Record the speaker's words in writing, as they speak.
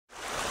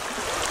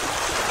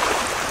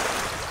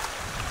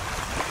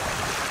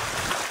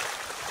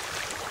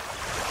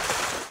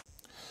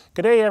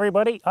G'day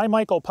everybody, I'm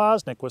Michael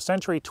Poczynek with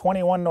Century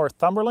 21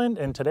 Northumberland,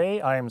 and today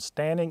I am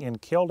standing in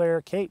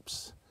Kildare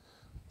Capes,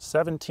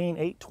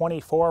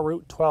 17824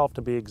 Route 12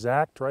 to be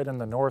exact, right on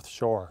the North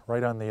Shore,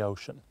 right on the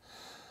ocean.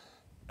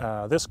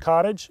 This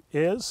cottage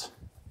is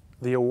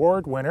the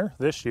award winner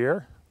this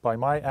year, by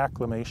my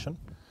acclamation,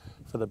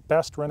 for the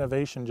best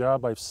renovation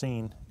job I've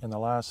seen in the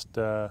last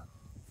 9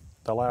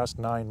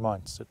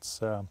 months.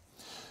 It's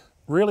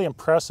really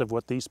impressive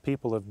what these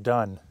people have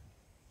done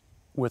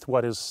with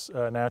what is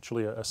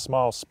naturally a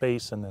small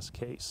space in this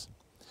case.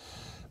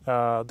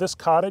 This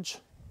cottage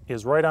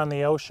is right on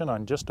the ocean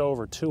on just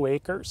over 2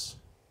 acres,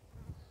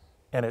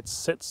 and it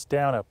sits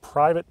down a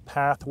private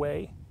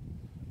pathway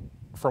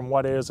from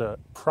what is a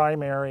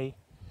primary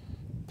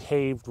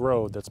paved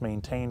road that's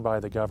maintained by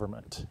the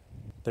government.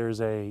 There's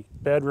a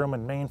bedroom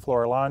and main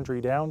floor laundry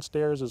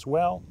downstairs as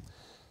well,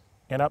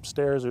 and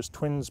upstairs there's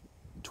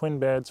twin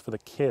beds for the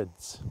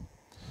kids.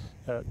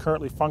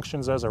 Currently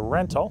functions as a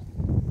rental,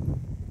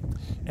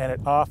 and it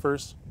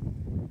offers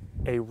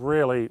a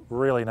really,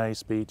 really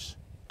nice beach,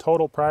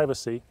 total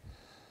privacy.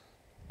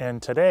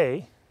 And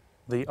today,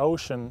 the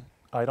ocean,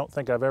 I don't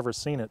think I've ever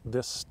seen it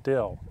this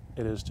still.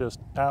 It is just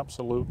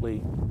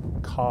absolutely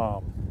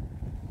calm.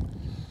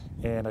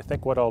 And I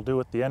think what I'll do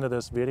at the end of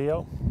this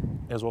video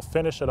is we'll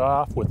finish it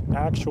off with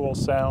actual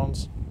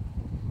sounds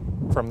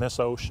from this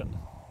ocean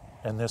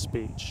and this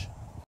beach.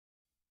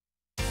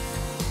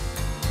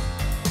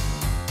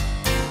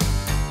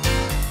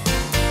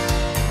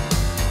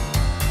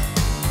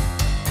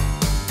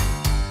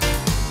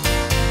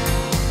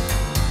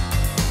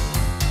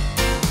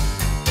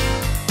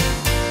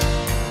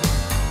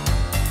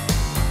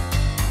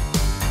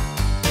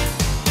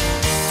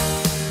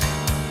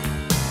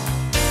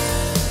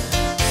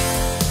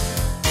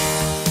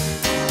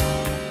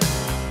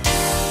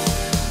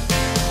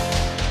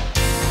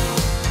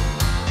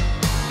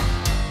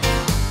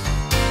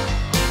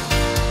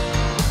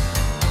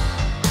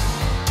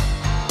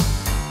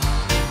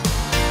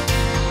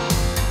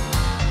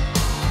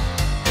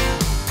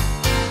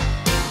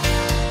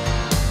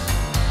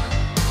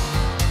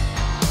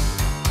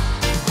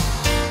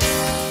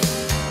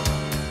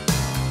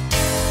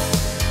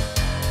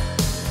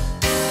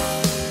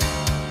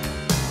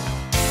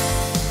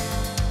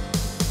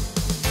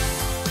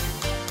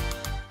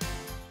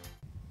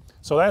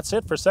 So that's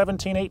it for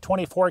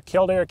 17824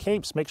 Kildare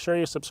Capes. Make sure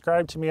you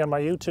subscribe to me on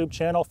my YouTube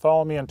channel,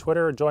 follow me on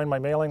Twitter, or join my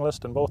mailing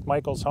list on both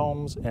Michael's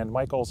Homes and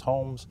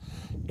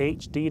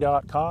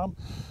michaelshomeshd.com.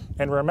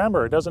 And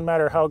remember, it doesn't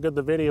matter how good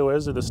the video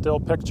is or the still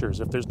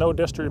pictures. If there's no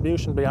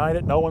distribution behind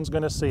it, no one's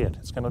going to see it.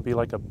 It's going to be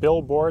like a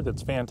billboard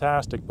that's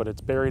fantastic, but it's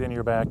buried in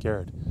your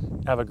backyard.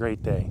 Have a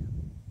great day.